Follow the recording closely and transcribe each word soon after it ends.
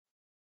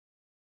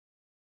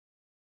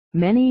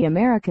Many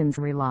Americans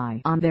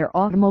rely on their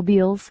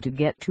automobiles to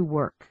get to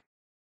work.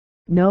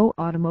 No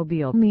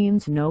automobile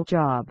means no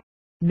job,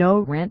 no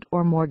rent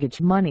or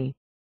mortgage money,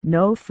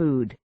 no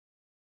food.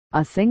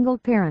 A single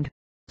parent,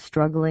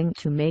 struggling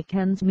to make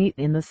ends meet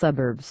in the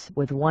suburbs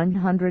with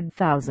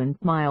 100,000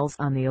 miles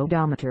on the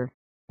odometer,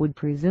 would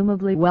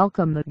presumably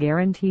welcome the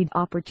guaranteed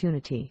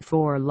opportunity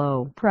for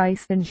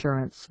low-price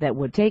insurance that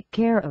would take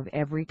care of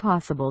every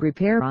possible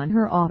repair on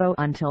her auto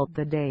until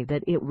the day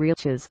that it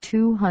reaches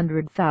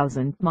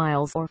 200,000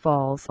 miles or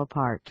falls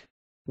apart,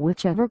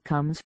 whichever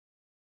comes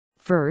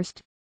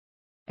first.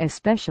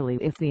 Especially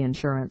if the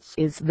insurance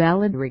is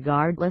valid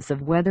regardless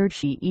of whether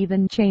she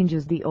even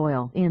changes the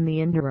oil in the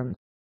interim.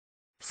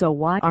 So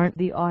why aren't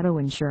the auto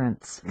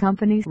insurance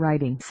companies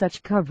writing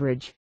such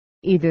coverage,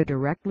 either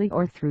directly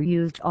or through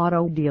used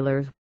auto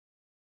dealers?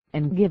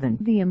 And given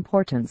the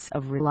importance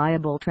of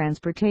reliable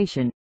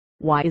transportation,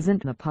 why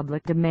isn't the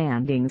public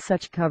demanding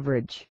such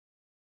coverage?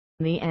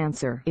 The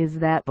answer is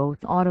that both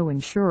auto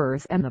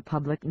insurers and the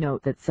public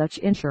note that such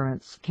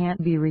insurance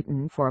can't be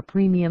written for a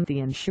premium the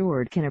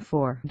insured can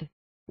afford,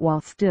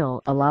 while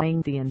still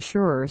allowing the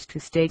insurers to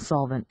stay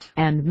solvent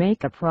and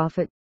make a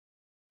profit.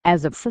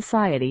 As a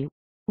society,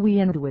 we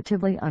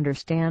intuitively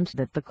understand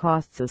that the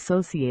costs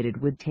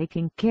associated with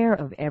taking care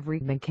of every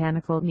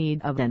mechanical need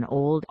of an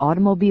old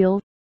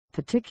automobile,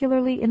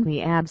 particularly in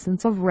the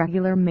absence of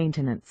regular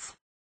maintenance,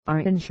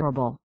 are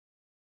insurable.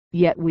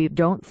 Yet we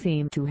don't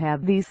seem to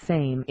have these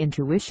same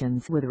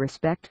intuitions with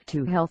respect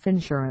to health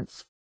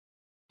insurance.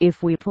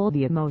 If we pull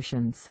the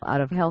emotions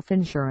out of health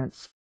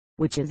insurance,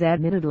 which is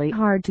admittedly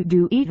hard to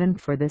do even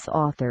for this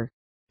author,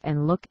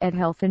 and look at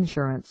health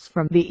insurance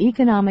from the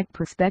economic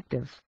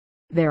perspective,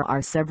 there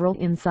are several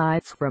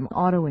insights from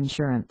auto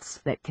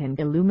insurance that can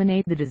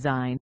illuminate the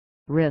design,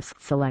 risk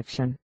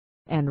selection,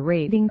 and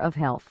rating of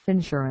health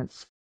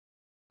insurance.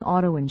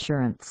 Auto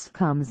insurance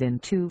comes in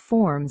two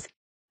forms: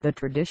 the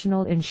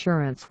traditional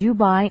insurance you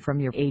buy from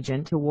your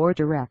agent or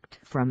direct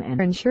from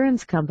an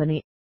insurance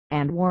company,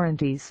 and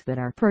warranties that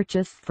are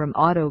purchased from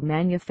auto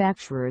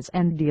manufacturers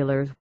and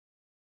dealers.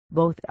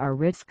 Both are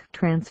risk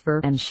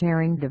transfer and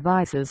sharing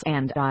devices,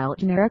 and I'll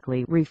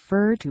generically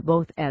refer to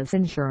both as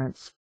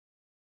insurance.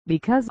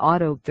 Because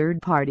auto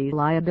third-party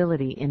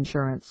liability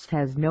insurance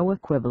has no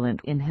equivalent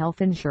in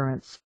health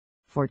insurance,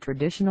 for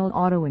traditional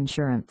auto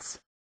insurance,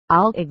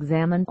 I'll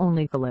examine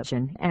only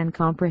collision and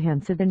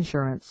comprehensive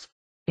insurance,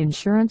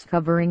 insurance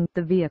covering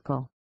the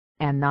vehicle,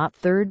 and not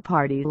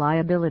third-party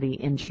liability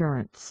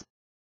insurance.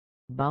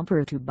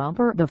 Bumper to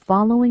bumper, the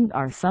following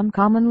are some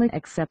commonly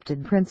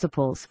accepted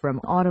principles from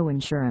auto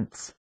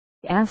insurance.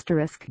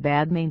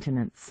 Bad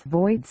maintenance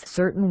voids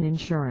certain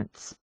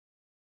insurance.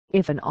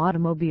 If an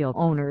automobile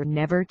owner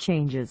never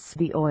changes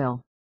the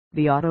oil,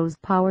 the auto's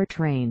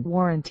powertrain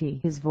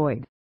warranty is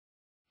void.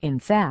 In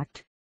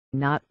fact,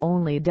 not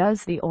only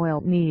does the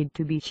oil need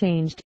to be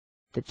changed,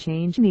 the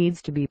change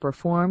needs to be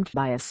performed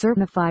by a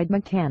certified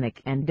mechanic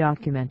and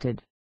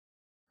documented.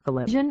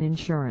 Collision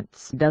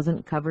insurance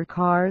doesn't cover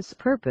cars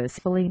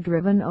purposefully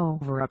driven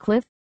over a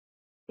cliff.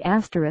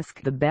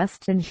 The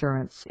best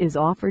insurance is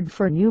offered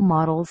for new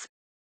models.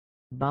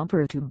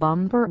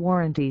 Bumper-to-bumper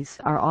warranties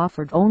are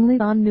offered only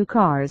on new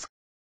cars.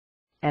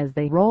 As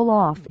they roll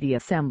off the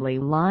assembly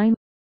line,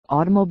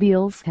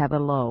 automobiles have a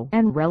low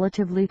and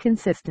relatively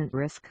consistent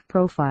risk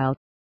profile,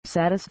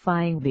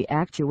 satisfying the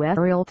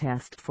actuarial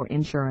test for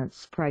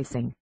insurance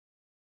pricing.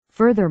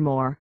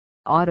 Furthermore,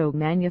 auto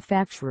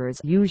manufacturers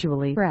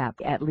usually wrap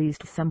at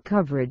least some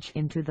coverage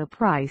into the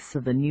price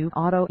of the new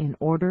auto in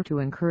order to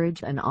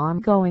encourage an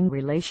ongoing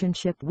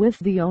relationship with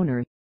the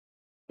owner.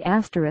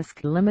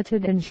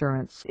 Limited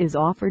insurance is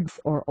offered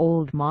for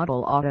old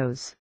model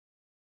autos.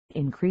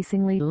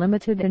 Increasingly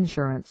limited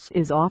insurance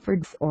is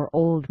offered for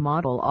old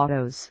model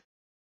autos.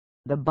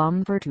 The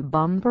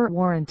bumper-to-bumper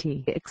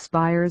warranty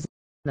expires,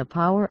 the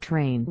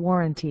powertrain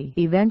warranty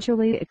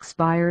eventually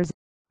expires,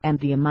 and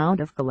the amount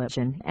of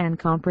collision and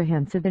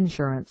comprehensive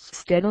insurance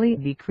steadily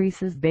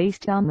decreases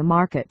based on the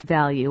market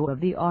value of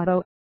the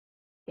auto.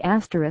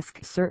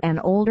 Certain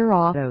older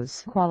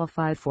autos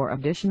qualify for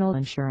additional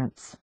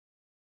insurance.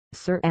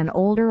 Certain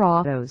older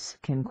autos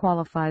can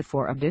qualify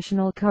for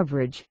additional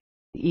coverage,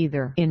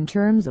 either in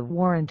terms of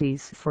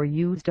warranties for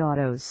used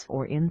autos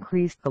or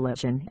increased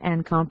collision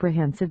and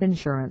comprehensive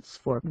insurance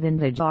for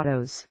vintage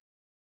autos.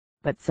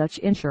 But such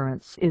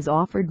insurance is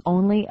offered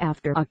only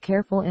after a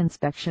careful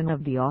inspection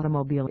of the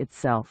automobile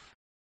itself.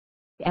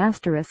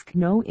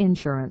 No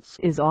insurance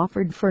is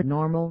offered for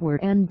normal wear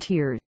and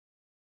tear.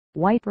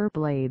 Wiper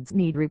blades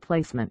need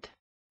replacement,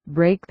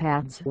 brake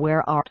pads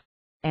wear out,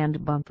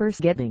 and bumpers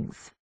get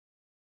dings.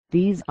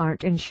 These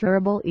aren't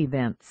insurable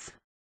events.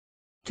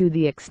 To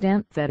the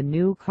extent that a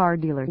new car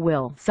dealer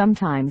will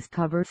sometimes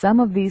cover some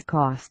of these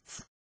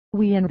costs,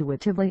 we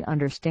intuitively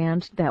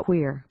understand that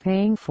we're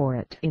paying for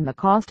it in the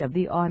cost of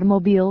the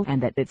automobile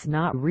and that it's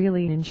not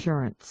really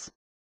insurance.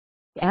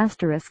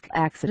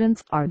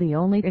 Accidents are the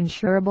only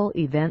insurable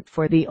event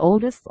for the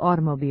oldest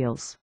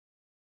automobiles.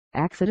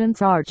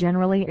 Accidents are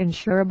generally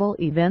insurable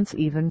events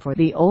even for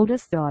the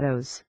oldest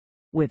autos.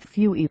 With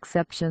few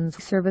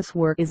exceptions, service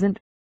work isn't.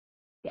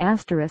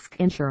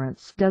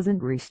 Insurance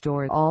doesn't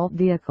restore all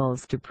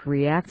vehicles to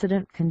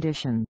pre-accident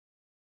condition.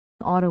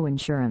 Auto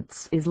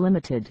insurance is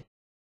limited.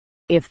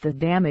 If the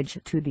damage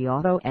to the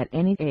auto at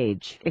any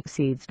age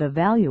exceeds the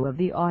value of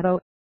the auto,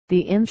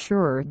 the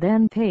insurer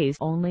then pays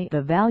only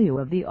the value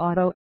of the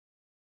auto.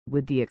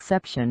 With the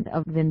exception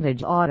of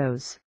vintage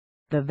autos,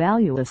 the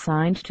value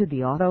assigned to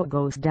the auto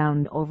goes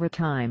down over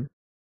time.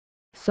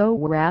 So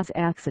whereas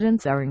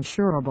accidents are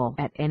insurable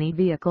at any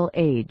vehicle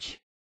age,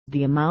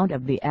 the amount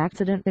of the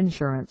accident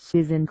insurance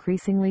is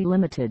increasingly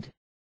limited.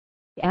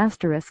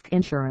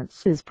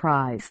 Insurance is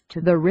priced to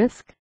the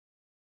risk.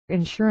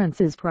 Insurance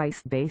is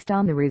priced based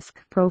on the risk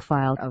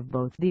profile of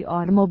both the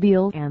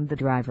automobile and the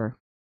driver.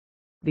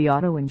 The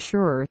auto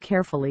insurer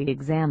carefully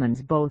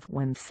examines both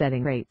when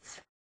setting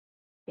rates.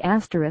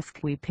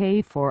 We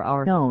pay for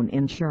our own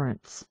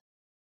insurance.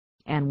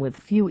 And with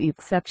few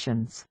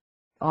exceptions,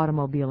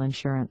 automobile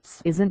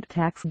insurance isn't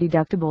tax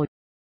deductible.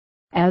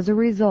 As a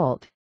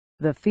result,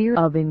 the fear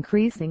of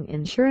increasing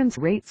insurance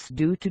rates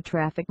due to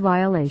traffic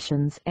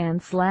violations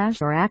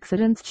and/or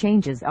accidents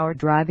changes our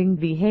driving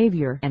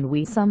behavior, and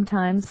we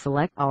sometimes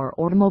select our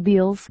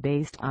automobiles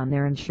based on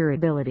their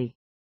insurability.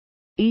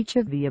 Each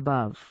of the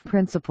above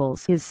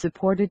principles is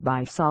supported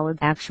by solid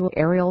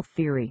actuarial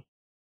theory.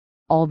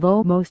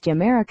 Although most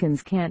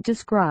Americans can't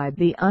describe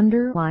the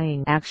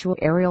underlying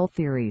actuarial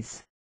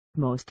theories,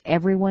 most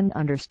everyone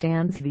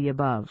understands the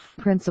above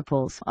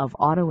principles of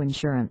auto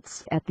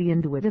insurance at the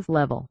intuitive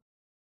level.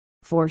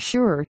 For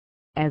sure,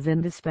 as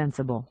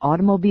indispensable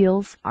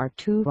automobiles are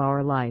to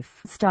our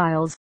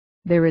lifestyles,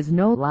 there is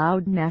no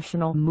loud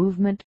national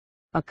movement,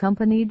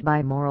 accompanied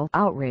by moral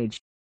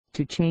outrage,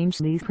 to change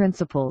these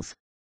principles.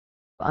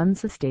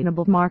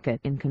 Unsustainable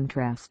market. In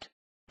contrast,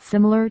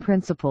 similar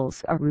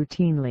principles are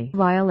routinely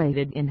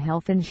violated in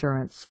health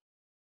insurance.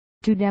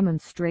 To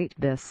demonstrate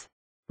this,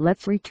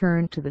 let's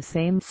return to the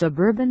same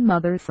suburban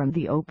mother from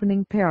the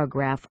opening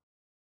paragraph.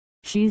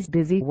 She's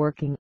busy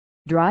working,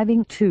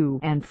 driving to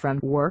and from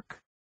work,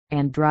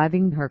 and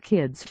driving her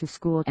kids to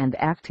school and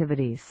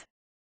activities.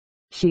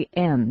 She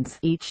ends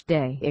each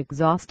day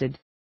exhausted,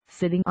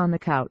 sitting on the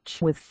couch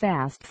with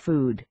fast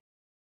food.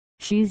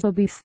 She's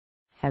obese,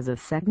 has a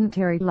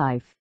sedentary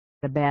life,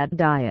 a bad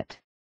diet,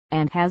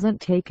 and hasn't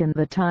taken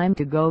the time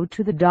to go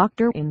to the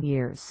doctor in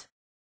years.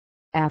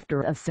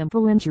 After a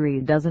simple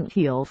injury doesn't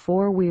heal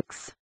for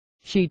weeks,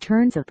 she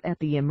turns up at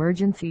the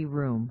emergency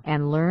room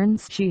and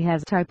learns she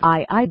has type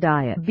II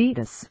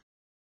diabetes.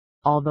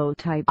 Although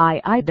type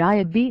II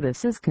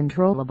diabetes is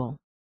controllable,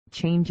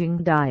 changing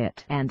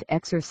diet and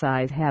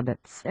exercise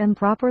habits and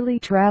properly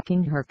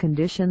tracking her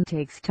condition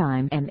takes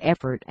time and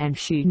effort, and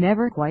she's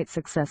never quite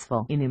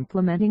successful in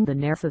implementing the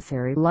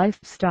necessary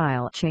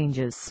lifestyle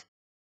changes.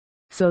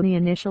 So the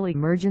initial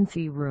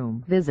emergency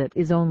room visit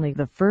is only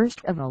the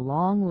first of a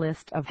long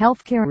list of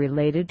healthcare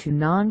related to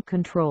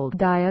non-controlled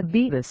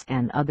diabetes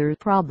and other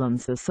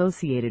problems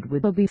associated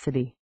with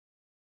obesity.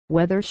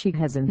 Whether she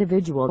has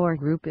individual or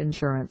group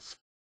insurance,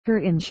 her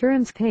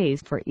insurance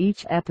pays for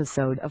each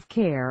episode of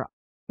care,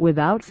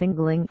 without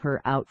singling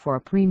her out for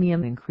a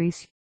premium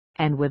increase,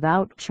 and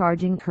without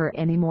charging her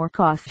any more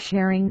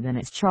cost-sharing than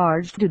is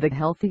charged to the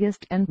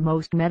healthiest and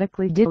most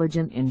medically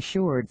diligent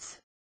insureds.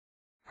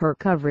 Her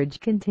coverage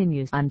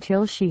continues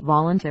until she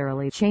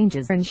voluntarily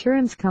changes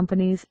insurance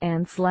companies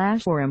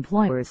and/or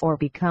employers or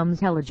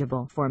becomes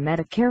eligible for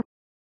Medicare.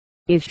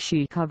 If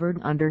she covered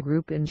under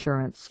group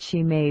insurance,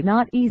 she may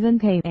not even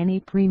pay any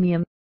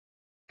premium.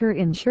 Her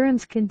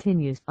insurance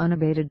continues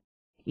unabated,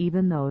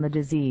 even though the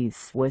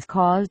disease was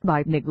caused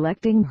by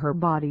neglecting her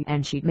body,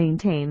 and she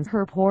maintains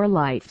her poor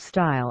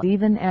lifestyle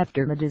even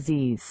after the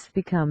disease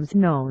becomes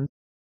known.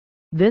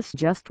 This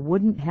just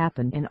wouldn't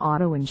happen in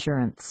auto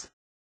insurance.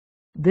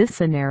 This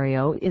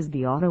scenario is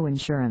the auto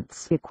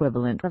insurance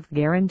equivalent of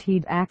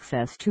guaranteed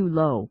access to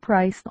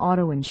low-priced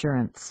auto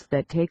insurance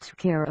that takes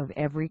care of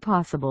every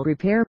possible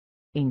repair,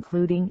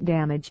 including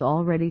damage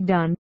already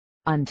done,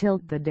 until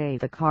the day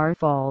the car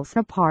falls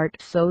apart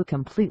so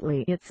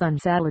completely it's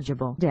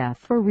unsalvageable.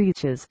 Death or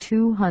reaches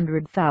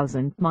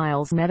 200,000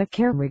 miles.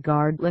 Medicare,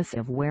 regardless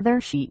of whether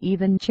she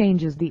even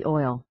changes the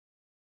oil,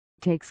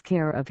 takes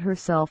care of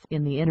herself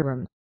in the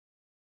interim.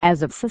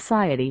 As a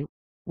society,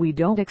 we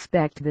don't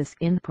expect this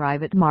in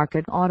private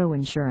market auto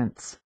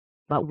insurance,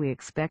 but we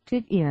expect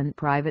it in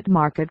private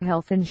market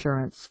health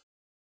insurance.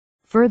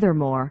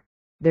 Furthermore,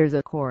 there's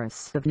a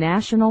chorus of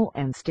national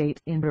and state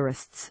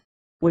interests,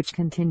 which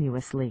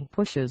continuously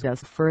pushes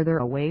us further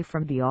away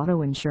from the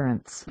auto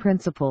insurance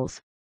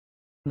principles.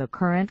 The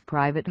current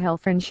private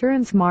health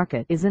insurance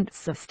market isn't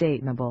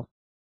sustainable.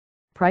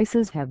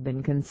 Prices have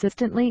been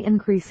consistently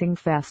increasing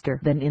faster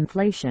than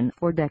inflation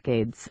for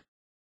decades.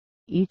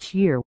 Each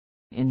year,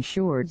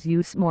 insureds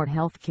use more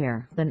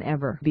healthcare than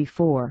ever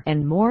before,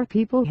 and more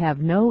people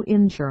have no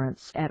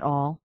insurance at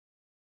all.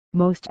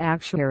 Most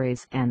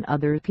actuaries and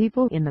other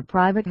people in the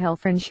private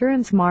health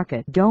insurance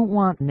market don't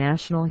want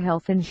national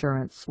health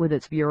insurance with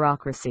its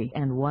bureaucracy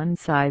and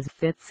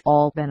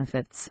one-size-fits-all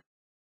benefits.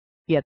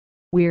 Yet,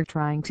 We're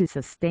trying to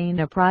sustain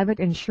a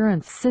private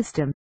insurance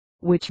system,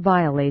 which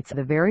violates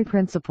the very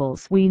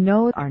principles we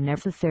know are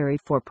necessary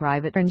for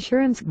private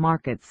insurance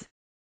markets.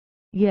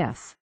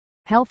 Yes,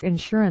 health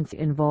insurance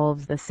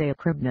involves the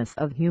sacredness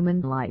of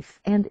human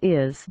life and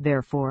is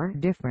therefore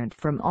different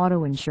from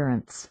auto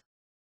insurance.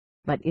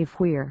 But if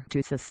we're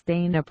to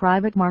sustain a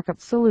private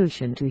market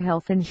solution to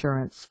health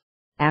insurance,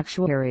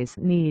 actuaries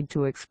need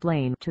to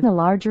explain to the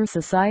larger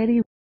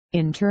society,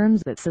 in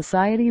terms that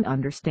society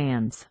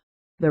understands,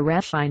 the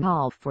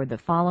rationale for the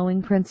following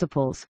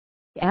principles.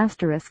 As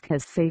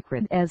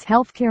sacred as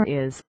healthcare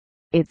is,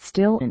 it's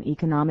still an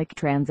economic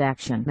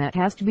transaction that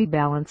has to be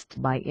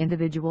balanced by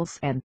individuals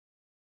and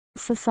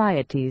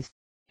societies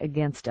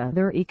against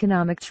other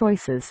economic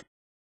choices.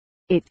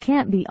 It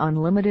can't be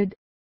unlimited.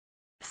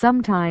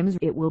 Sometimes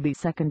it will be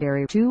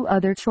secondary to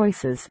other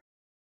choices.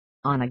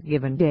 On a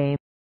given day,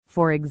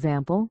 for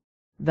example,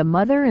 the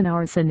mother in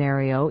our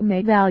scenario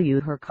may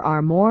value her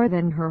car more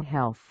than her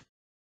health.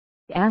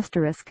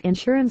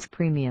 Insurance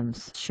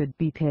premiums should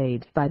be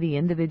paid by the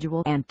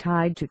individual and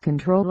tied to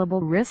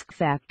controllable risk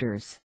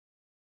factors.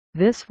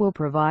 This will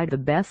provide the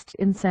best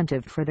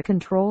incentive for the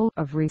control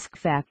of risk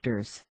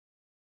factors.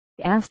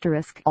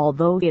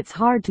 Although it's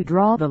hard to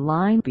draw the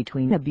line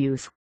between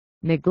abuse,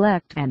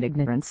 neglect and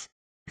ignorance,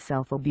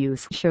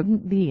 self-abuse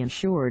shouldn't be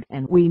insured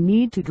and we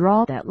need to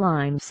draw that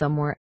line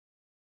somewhere.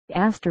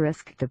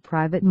 The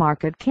private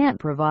market can't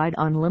provide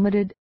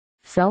unlimited,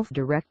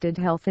 self-directed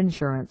health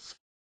insurance.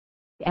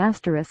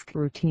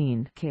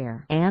 Routine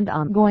care and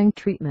ongoing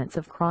treatments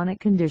of chronic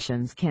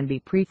conditions can be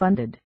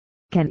pre-funded,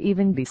 can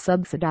even be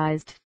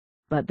subsidized,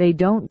 but they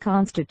don't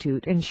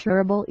constitute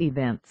insurable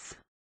events.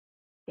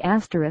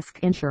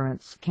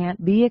 Insurance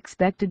can't be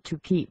expected to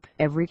keep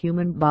every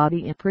human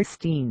body in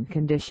pristine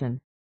condition.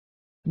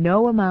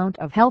 No amount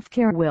of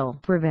healthcare will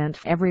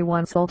prevent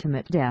everyone's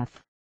ultimate death.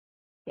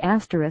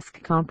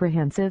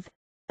 Comprehensive,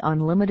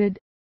 unlimited,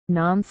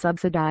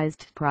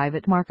 non-subsidized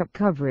private market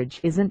coverage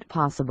isn't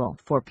possible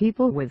for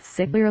people with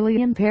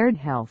severely impaired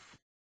health.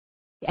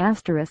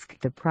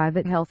 The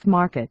private health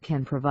market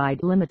can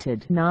provide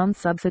limited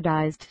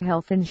non-subsidized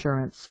health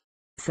insurance,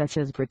 such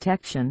as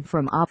protection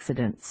from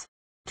accidents,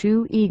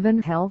 to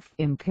even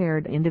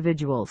health-impaired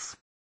individuals.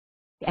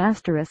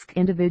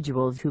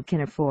 Individuals who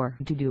can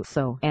afford to do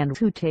so and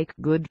who take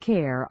good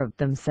care of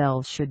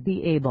themselves should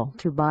be able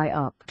to buy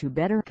up to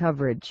better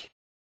coverage.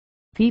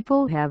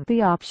 People have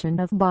the option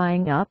of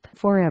buying up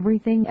for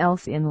everything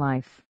else in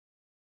life.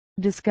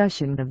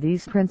 Discussion of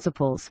these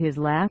principles is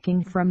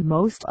lacking from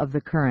most of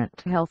the current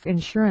health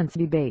insurance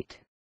debate.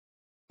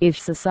 If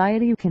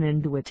society can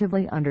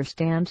intuitively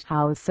understand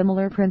how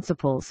similar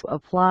principles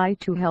apply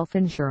to health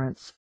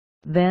insurance,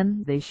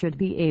 then they should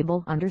be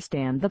able to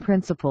understand the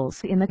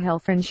principles in the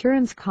health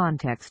insurance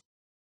context.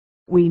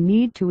 We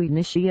need to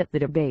initiate the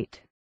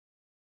debate.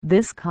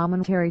 This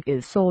commentary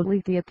is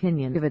solely the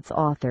opinion of its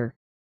author.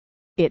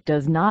 It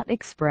does not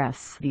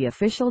express the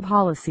official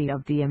policy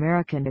of the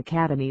American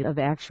Academy of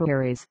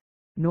Actuaries,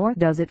 nor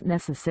does it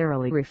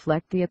necessarily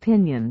reflect the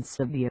opinions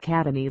of the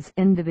Academy's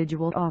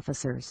individual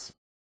officers,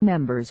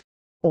 members,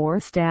 or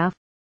staff.